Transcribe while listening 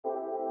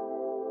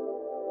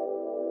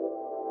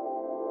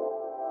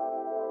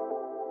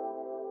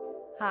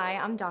Hi,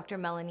 I'm Dr.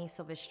 Melanie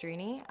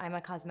Silvestrini. I'm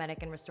a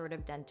cosmetic and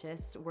restorative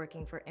dentist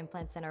working for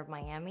Implant Center of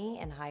Miami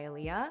in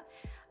Hialeah.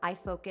 I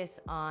focus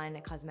on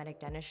cosmetic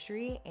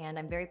dentistry and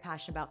I'm very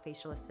passionate about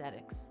facial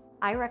aesthetics.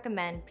 I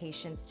recommend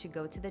patients to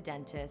go to the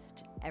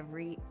dentist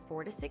every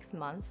 4 to 6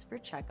 months for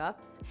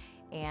checkups,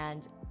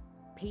 and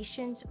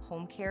patient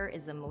home care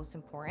is the most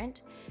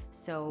important.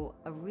 So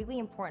a really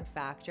important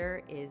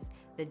factor is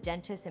the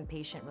dentist and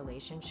patient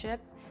relationship,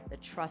 the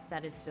trust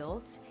that is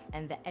built,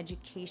 and the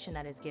education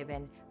that is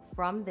given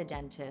from the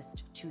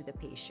dentist to the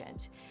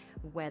patient.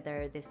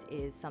 Whether this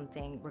is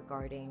something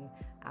regarding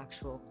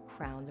actual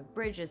crowns and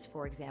bridges,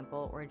 for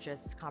example, or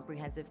just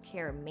comprehensive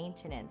care,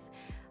 maintenance.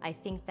 I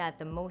think that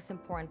the most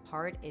important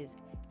part is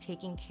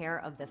taking care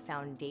of the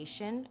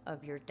foundation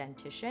of your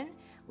dentition,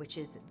 which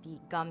is the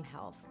gum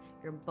health,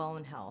 your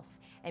bone health,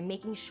 and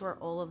making sure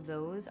all of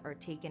those are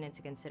taken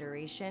into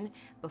consideration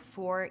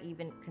before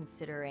even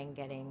considering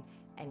getting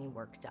any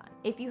work done.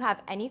 If you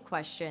have any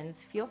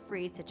questions, feel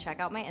free to check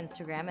out my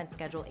Instagram and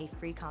schedule a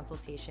free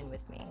consultation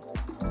with me.